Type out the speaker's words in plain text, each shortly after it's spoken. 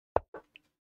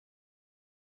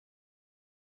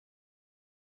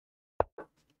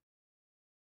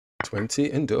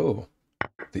20 and oh,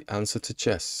 the answer to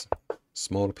chess.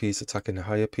 Smaller piece attacking a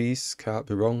higher piece, can't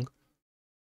be wrong.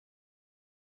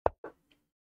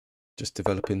 Just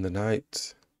developing the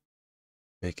knight,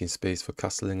 making space for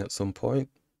castling at some point.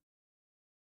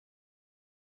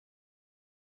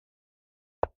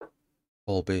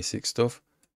 All basic stuff.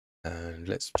 And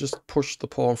let's just push the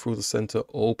pawn through the center,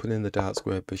 opening the dark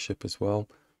square bishop as well.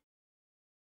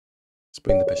 Let's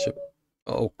bring the bishop.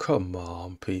 Oh, come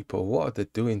on, people. What are they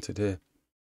doing today?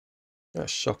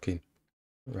 That's shocking.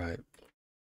 Right.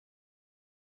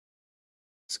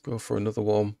 Let's go for another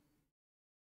one.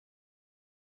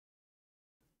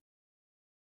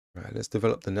 Right, let's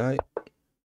develop the knight.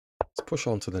 Let's push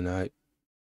on to the knight.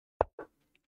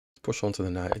 Let's push on to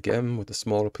the knight again with the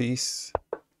smaller piece.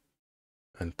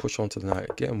 And push on to the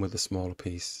knight again with the smaller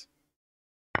piece.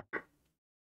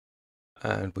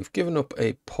 And we've given up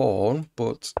a pawn,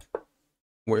 but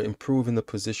we're improving the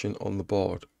position on the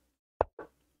board.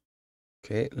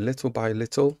 Okay, little by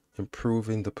little,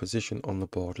 improving the position on the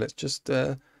board. Let's just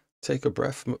take a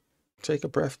breath, take a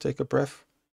breath, take a breath.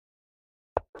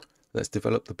 Let's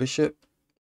develop the bishop.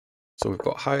 So we've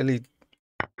got highly,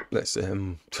 let's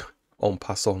en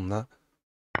pass on that.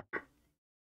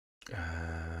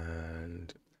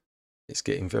 And it's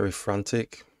getting very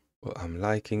frantic, but I'm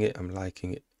liking it, I'm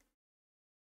liking it.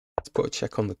 Let's put a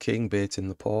check on the king, baiting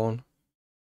the pawn.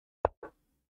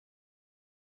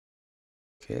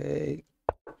 Okay,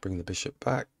 bring the bishop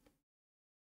back.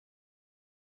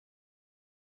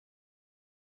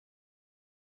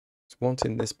 It's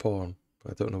wanting this pawn.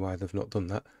 I don't know why they've not done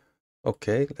that.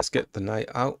 Okay, let's get the knight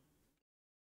out.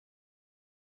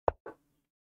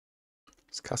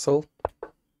 It's castle.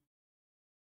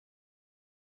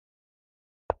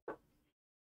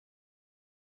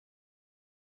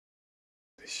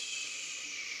 This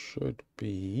should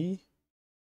be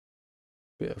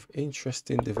a bit of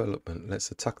interesting development.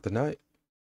 Let's attack the knight.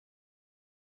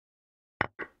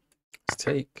 Let's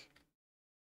take.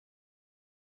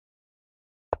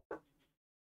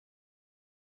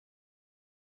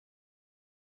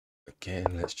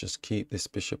 Again, let's just keep this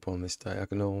bishop on this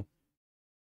diagonal.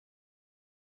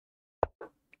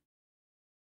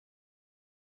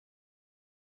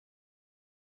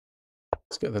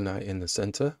 Let's get the knight in the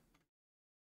center.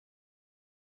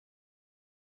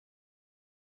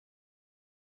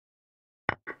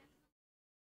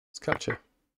 Let's capture.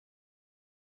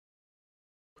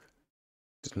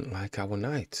 Didn't like our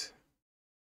knight.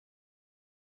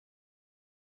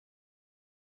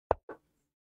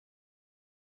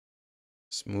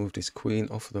 Let's move this queen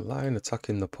off the line,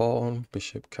 attacking the pawn.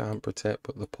 Bishop can't protect,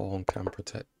 but the pawn can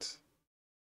protect.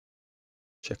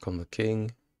 Check on the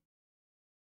king.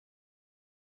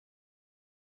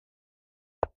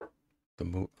 The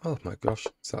move. Oh my gosh,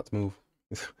 it's that move.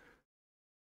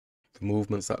 The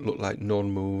movements that look like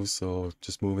non-moves, or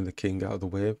just moving the king out of the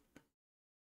way.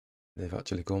 They've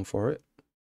actually gone for it.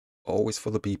 Always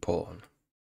for the B pawn.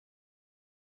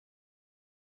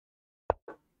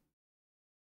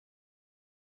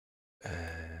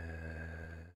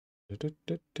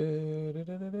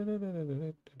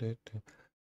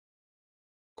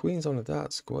 Queen's on a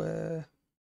dark square.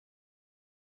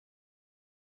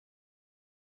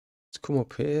 Let's come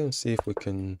up here and see if we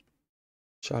can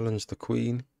challenge the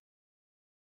queen.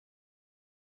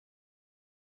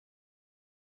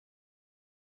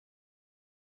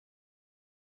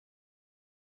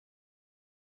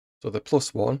 So the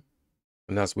 +1,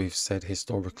 and as we've said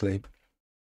historically,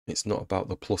 it's not about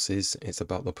the pluses, it's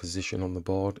about the position on the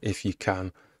board. If you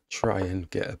can, try and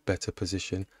get a better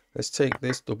position. Let's take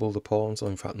this, double the pawns. Oh,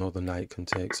 in fact, no, the knight can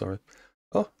take, sorry.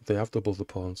 Oh, they have doubled the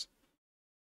pawns.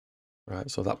 Right,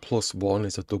 so that +1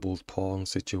 is a doubled pawn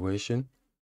situation.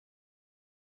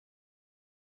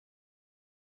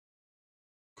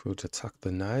 Could attack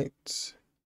the knight.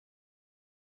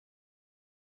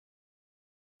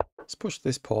 Let's push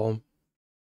this pawn.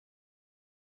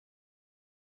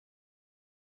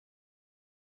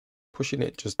 Pushing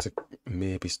it just to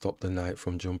maybe stop the knight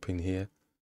from jumping here.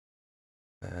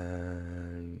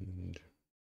 And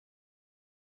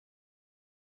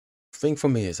thing for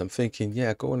me is I'm thinking,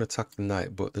 yeah, go and attack the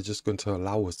knight, but they're just going to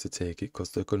allow us to take it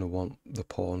because they're going to want the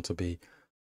pawn to be,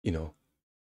 you know,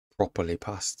 properly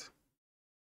passed.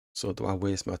 So do I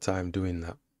waste my time doing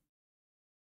that?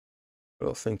 I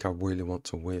don't think I really want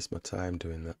to waste my time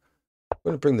doing that. I'm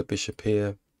going to bring the bishop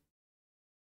here.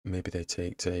 Maybe they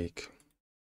take.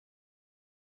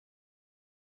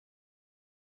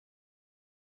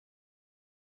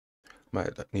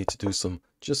 Might need to do some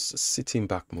just sitting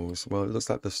back moves. Well, it looks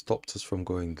like they've stopped us from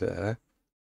going there.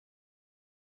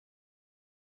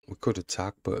 We could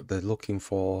attack, but they're looking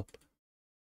for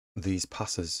these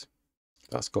passes.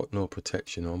 That's got no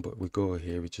protection on, but we go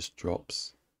here, it just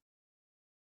drops.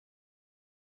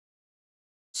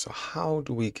 So how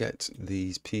do we get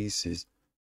these pieces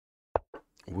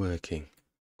working?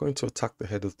 I'm going to attack the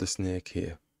head of the snake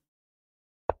here.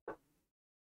 I'm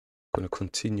going to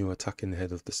continue attacking the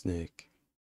head of the snake.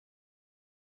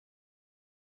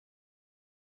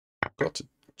 I've got to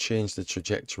change the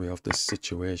trajectory of this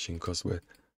situation because we'll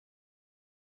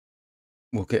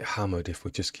get hammered if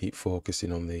we just keep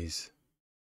focusing on these.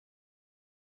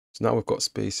 So now we've got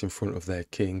space in front of their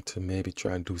king to maybe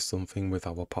try and do something with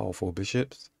our powerful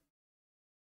bishops.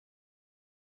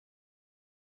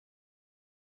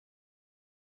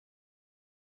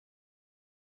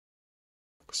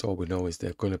 So all we know is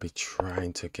they're going to be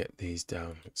trying to get these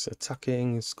down. It's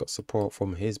attacking, it's got support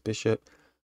from his bishop.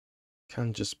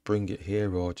 Can just bring it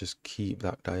here or just keep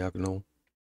that diagonal.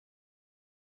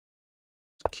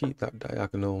 Keep that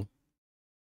diagonal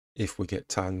if we get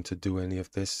time to do any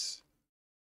of this.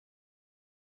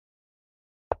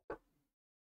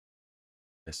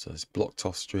 So it's blocked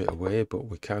off straight away, but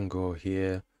we can go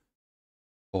here.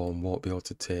 Pawn won't be able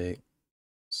to take,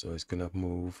 so it's going to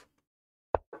move.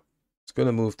 It's going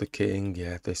to move the king.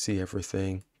 Yeah, they see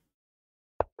everything.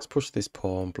 Let's push this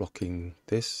pawn, blocking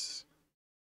this.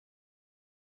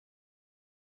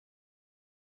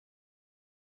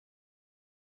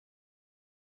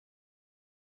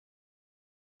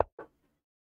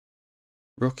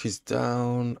 Rook is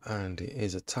down, and it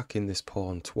is attacking this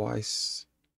pawn twice.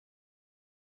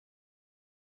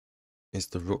 Is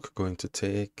the rook going to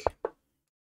take?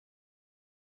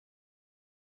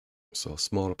 So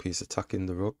smaller piece attacking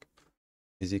the rook.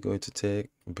 Is he going to take?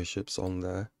 Bishop's on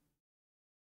there.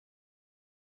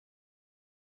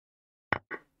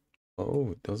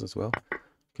 Oh, it does as well.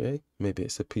 Okay, maybe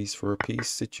it's a piece for a piece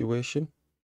situation.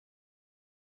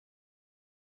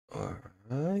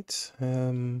 Alright.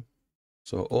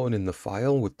 So owning the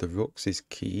file with the rooks is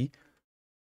key.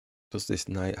 Does this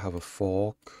knight have a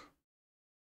fork?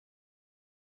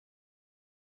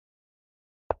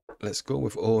 Let's go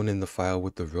with owning the file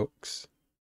with the rooks.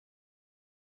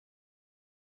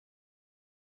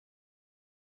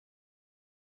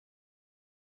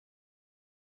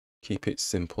 Keep it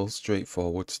simple,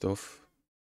 straightforward stuff.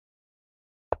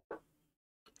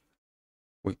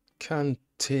 We can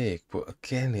take, but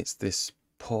again, it's this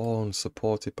pawn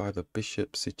supported by the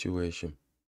bishop situation.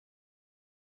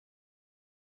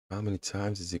 How many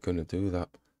times is he going to do that?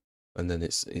 And then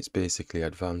it's basically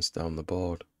advanced down the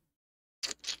board.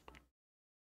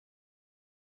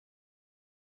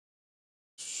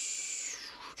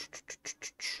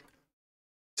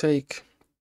 Take.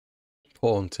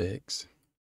 Pawn takes.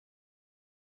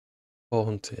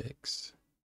 Pawn takes.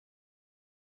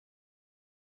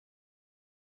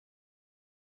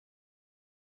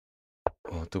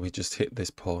 Or do we just hit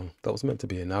this pawn? That was meant to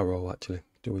be an arrow, actually.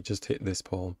 Do we just hit this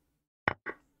pawn?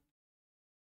 Do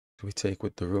we take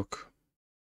with the rook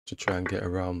to try and get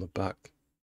around the back?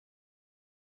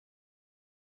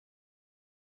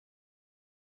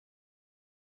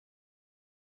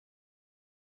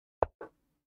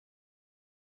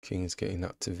 King's getting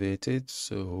activated,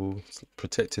 so it's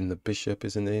protecting the bishop,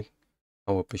 isn't he?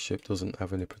 Our bishop doesn't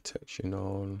have any protection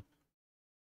on.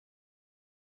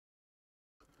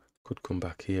 Could come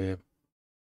back here,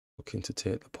 looking to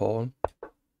take the pawn.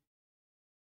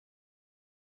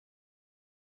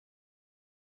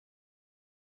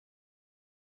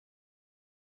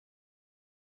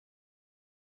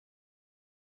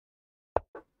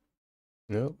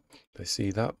 No, they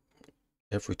see that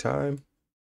every time.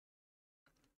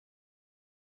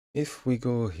 If we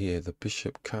go here, the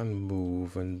bishop can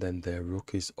move and then their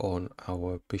rook is on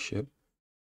our bishop.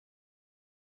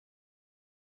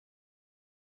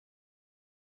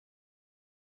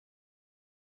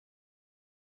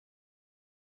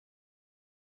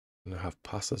 And I have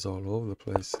passes all over the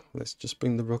place. Let's just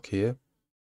bring the rook here.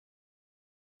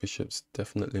 Bishop's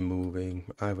definitely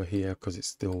moving either here because it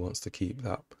still wants to keep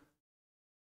that.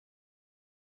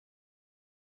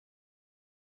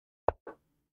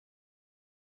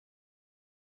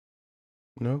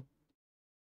 No?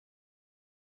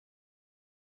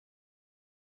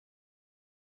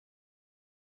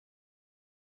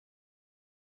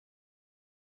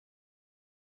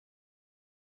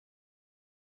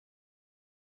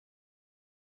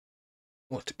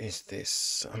 What is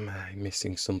this? Am I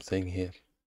missing something here?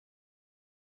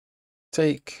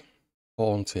 Take.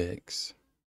 Pawn takes.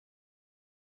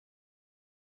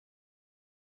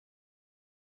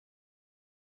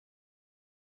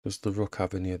 Does the rook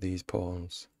have any of these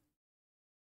pawns?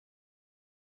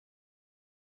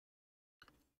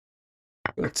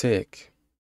 I'm going to take.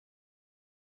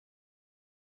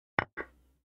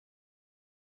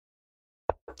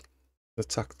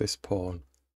 Attack this pawn.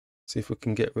 See if we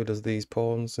can get rid of these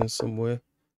pawns in some way.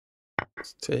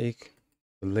 Let's take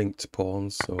the linked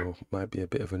pawns, so might be a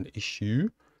bit of an issue.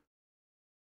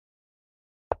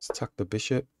 Let's attack the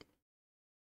bishop.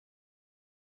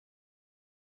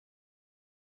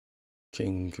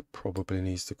 King probably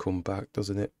needs to come back,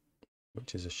 doesn't it?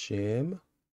 Which is a shame.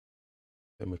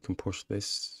 Then we can push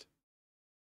this.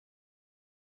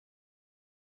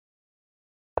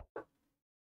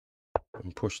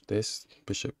 And push this.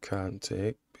 Bishop can't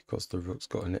take because the rook's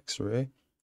got an X-ray.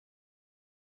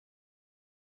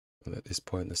 And at this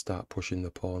point they start pushing the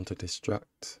pawn to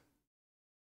distract.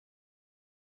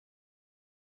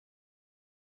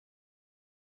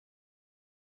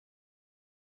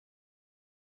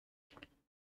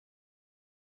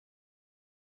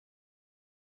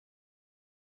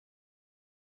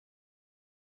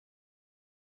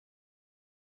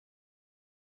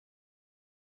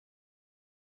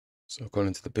 So I've gone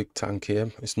into the big tank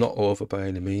here. It's not over by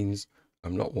any means.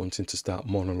 I'm not wanting to start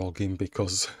monologuing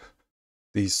because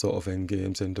these sort of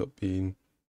endgames end up being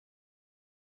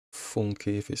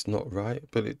funky if it's not right.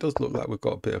 But it does look like we've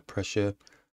got a bit of pressure.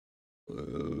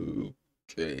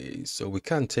 Okay, so we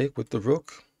can take with the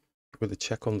rook. With a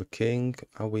check on the king.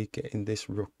 Are we getting this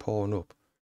rook pawn up?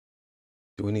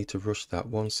 Do we need to rush that?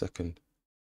 1 second.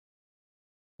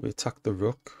 We attack the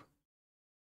rook.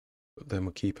 But then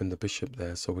we're keeping the bishop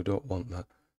there, so we don't want that.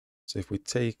 So if we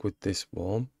take with this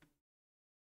one,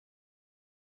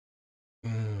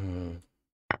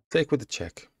 take with the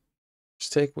check.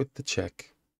 Just take with the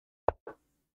check.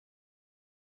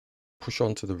 Push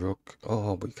on to the rook.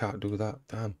 Oh, we can't do that.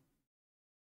 Damn.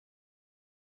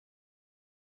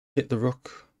 Hit the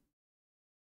rook.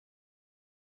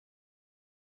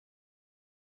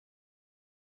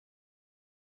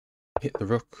 Hit the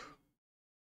rook.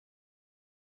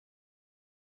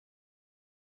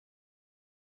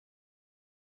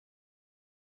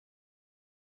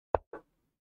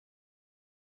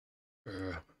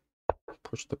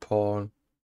 Push the pawn.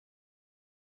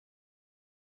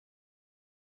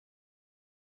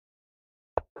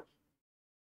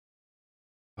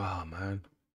 Oh, man.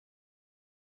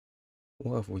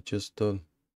 What have we just done?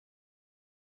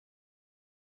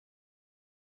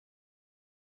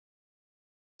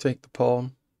 Take the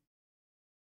pawn.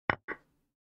 I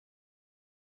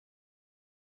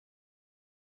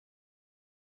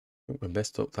think we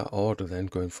messed up that order then,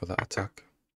 going for that attack.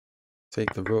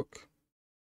 Take the rook.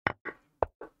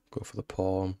 Go for the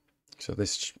pawn. So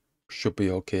this should be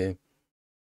okay.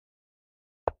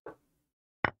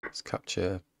 Let's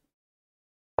capture.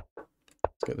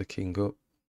 Let's get the king up.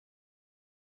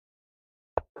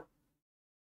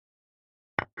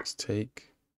 Let's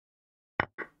take.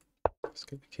 Let's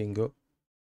get the king up.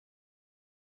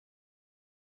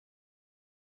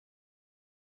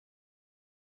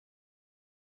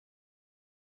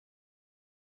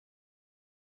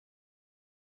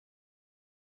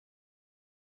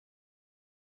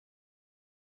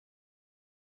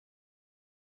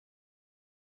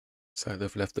 So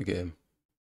they've left the game.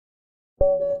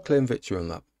 Claim victory on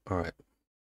that. All right.